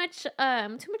 Too much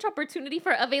opportunity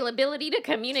for availability to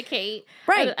communicate.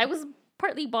 Right. I was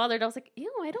partly bothered. I was like,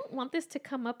 ew, I don't want this to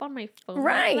come up on my phone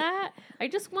like that. I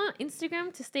just want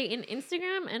Instagram to stay in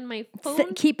Instagram, and my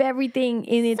phone keep everything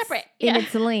in its separate. in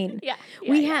its lane.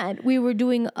 We were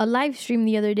doing a live stream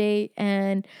the other day,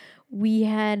 and we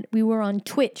were on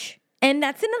Twitch, and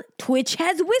Twitch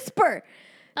has Whisper.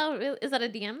 Oh, is that a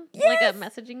DM? Yes! Like a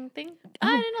messaging thing? Oh,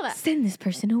 I didn't know that. Send this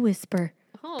person a whisper.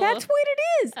 Oh. That's what it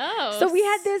is. Oh. So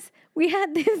we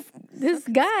had this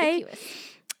guy,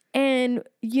 and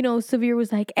Severe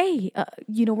was like, hey,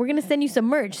 we're gonna send you some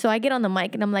merch. So I get on the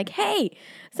mic and I'm like, hey,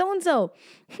 so and so,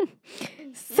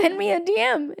 send me a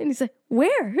DM. And he's like, where?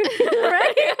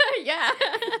 Right? Yeah.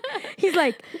 He's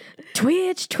like,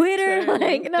 Twitch, Twitter,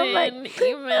 and I'm like,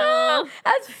 email.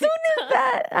 As soon as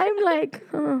that, I'm like,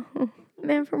 oh,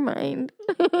 never mind.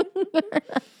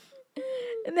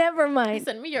 Never mind.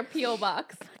 Send me your P.O.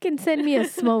 box. Fucking send me a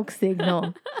smoke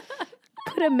signal.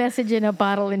 Put a message in a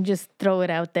bottle and just throw it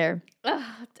out there.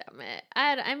 Oh, damn it.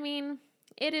 I mean,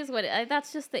 it is what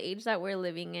that's just the age that we're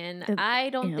living in. I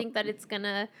don't think that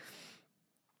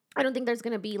I don't think there's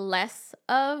going to be less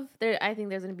of there. I think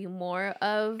there's going to be more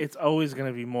of. It's always going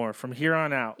to be more from here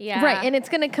on out. Yeah. Right. And it's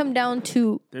going to come down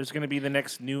to. There's going to be the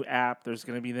next new app. There's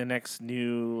going to be the next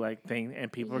new thing,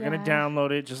 and people are going to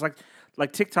download it. Just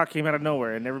like TikTok came out of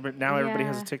nowhere, and everybody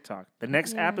has a TikTok. The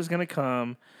next app is going to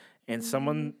come, and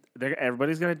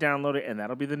everybody's going to download it, and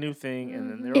that'll be the new thing, and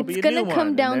then there'll be a new one. It's going to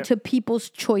come down to people's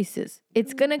choices.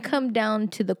 It's going to come down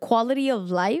to the quality of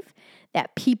life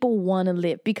that people want to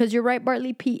live. Because you're right,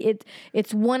 Bartley P.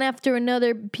 It's one after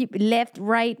another, left,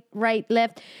 right,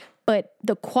 left. But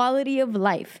the quality of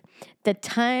life, the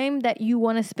time that you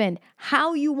want to spend,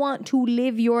 how you want to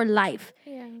live your life.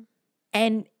 Yeah.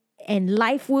 And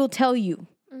life will tell you.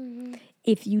 Mm-hmm.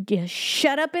 If you just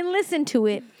shut up and listen to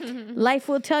it, life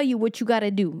will tell you what you got to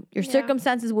do. Your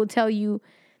circumstances will tell you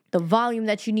the volume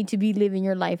that you need to be living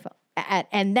your life at.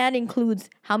 And that includes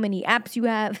how many apps you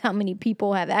have, how many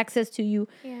people have access to you,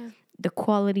 the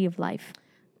quality of life.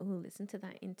 Ooh, listen to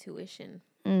that intuition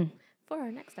for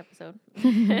our next episode.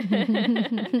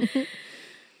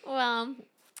 Well,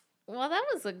 that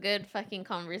was a good fucking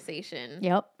conversation.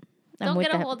 Yep. Don't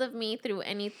get a hold of me through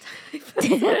any type of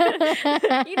You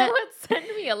know what? Send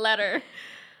me a letter.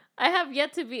 I have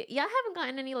yet to be. Yeah, I haven't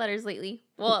gotten any letters lately.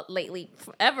 Well,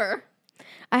 ever.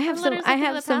 I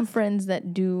have some friends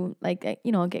that do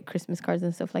I'll get Christmas cards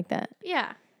and stuff like that.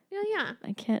 Yeah. Yeah.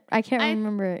 I can't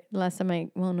remember last time I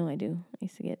do. I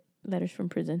used to get letters from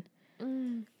prison.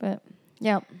 But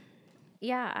yeah.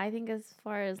 Yeah, I think as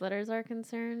far as letters are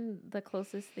concerned, the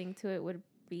closest thing to it would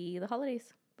be the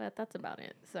holidays. But that's about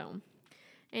it. So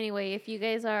anyway, if you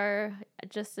guys are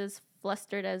just as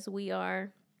flustered as we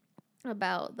are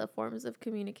about the forms of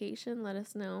communication, let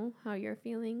us know how you're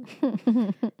feeling.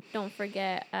 Don't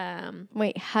forget.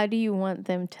 Wait, how do you want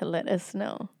them to let us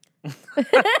know?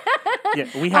 Yeah,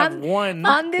 we have one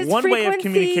way of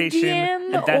communication,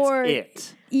 DM, and that's or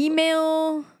it.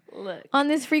 Email. Look. On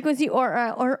this frequency, or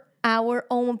our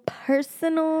own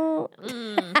personal.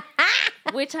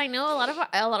 Which I know a lot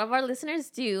of our listeners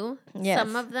do. Yes.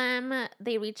 Some of them,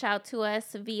 they reach out to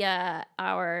us via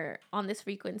our On This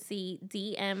Frequency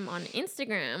DM on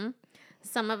Instagram.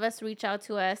 Some of us reach out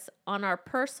to us on our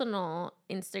personal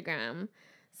Instagram.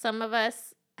 Some of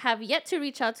us have yet to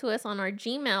reach out to us on our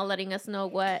Gmail, letting us know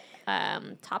what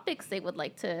topics they would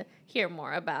like to hear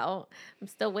more about. I'm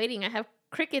still waiting. I have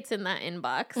crickets in that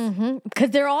inbox Because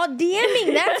they're all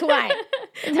DMing. That's why.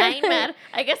 I ain't mad.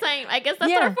 I guess that's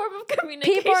our form of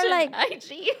communication. People are like,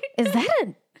 IG. Is that a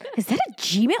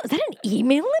Gmail? Is that an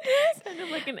email address? Kind of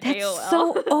like an That's AOL.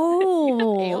 so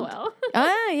old. AOL.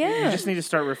 Yeah. You just need to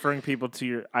start referring people to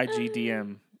your IG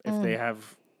DM if they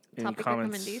have any Topic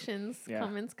comments. recommendations,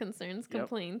 comments, concerns, Yep.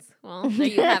 complaints. Well, there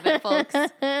you have it, folks.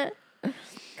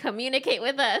 Communicate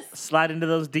with us. Slide into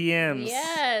those DMs.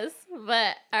 Yes.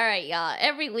 But all right, y'all.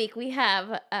 Every week we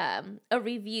have a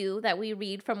review that we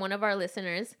read from one of our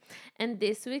listeners. And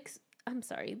this week's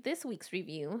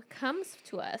review comes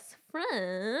to us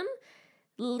from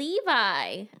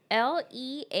Levi.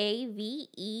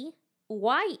 Leaveye.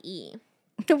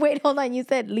 Wait, hold on. You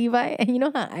said Levi, and you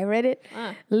know how I read it?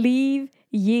 Leave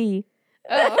ye.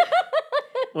 Oh.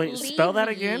 Wait, spell that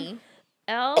again?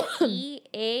 Leaveye.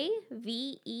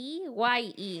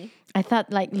 I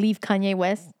thought like leave Kanye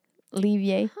West. Leave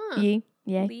ye. Ye.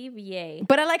 Yeah. Leave yay.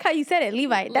 But I like how you said it,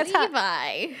 Levi. That's how.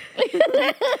 Levi.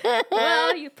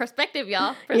 Well, perspective,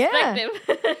 y'all. Perspective.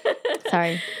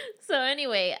 Sorry. So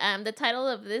anyway, the title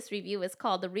of this review is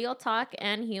called "The Real Talk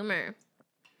and Humor."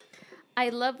 I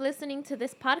love listening to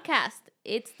this podcast.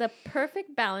 It's the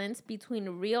perfect balance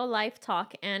between real life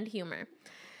talk and humor.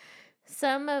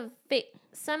 Some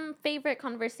favorite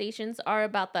conversations are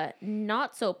about the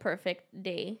not so perfect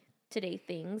day-to-day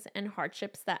things and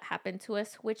hardships that happen to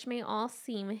us, which may all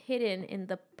seem hidden in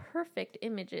the perfect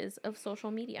images of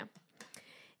social media.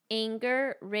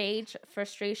 Anger, rage,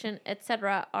 frustration,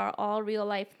 etc. are all real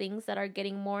life things that are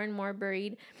getting more and more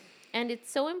buried, and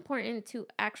it's so important to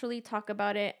actually talk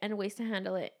about it and ways to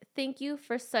handle it. Thank you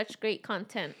for such great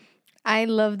content. I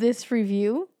love this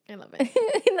review. I love it.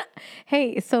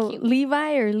 Hey, so Cute.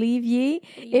 Levi or Leave Ye,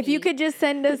 if you could just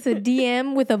send us a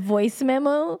DM with a voice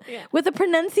memo with a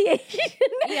pronunciation.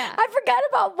 Yeah. I forgot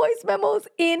about voice memos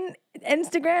in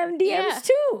Instagram DMs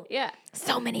too. Yeah.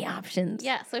 So many options.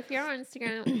 Yeah. So if you're on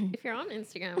Instagram, and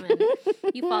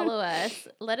you follow us,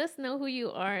 let us know who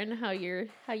you are and how you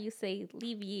say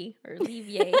leave ye or leave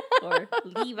ye or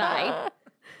Levi.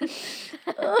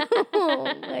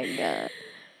 Oh my God.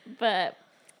 But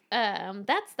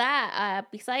that's that.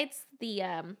 Besides the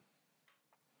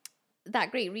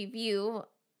that great review,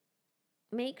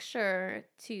 make sure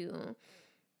to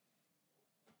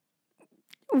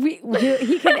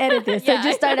he can edit this. So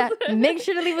just start out. Make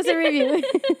sure to leave us a review.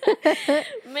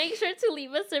 make sure to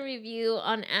leave us a review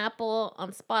on Apple,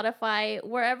 on Spotify,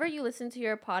 wherever you listen to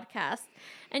your podcast.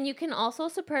 And you can also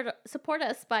support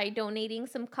us by donating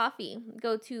some coffee.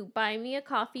 Go to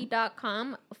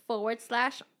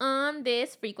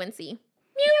buymeacoffee.com/onthisfrequency.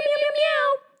 Meow, meow, meow,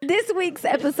 meow. This week's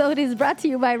episode is brought to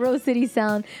you by Rose City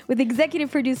Sound with executive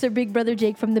producer Big Brother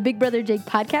Jake from the Big Brother Jake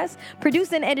podcast,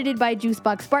 produced and edited by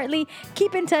Juicebox Bartley.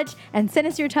 Keep in touch and send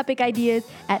us your topic ideas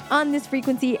at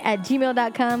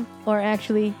onthisfrequency@gmail.com, or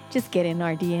actually just get in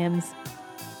our DMs.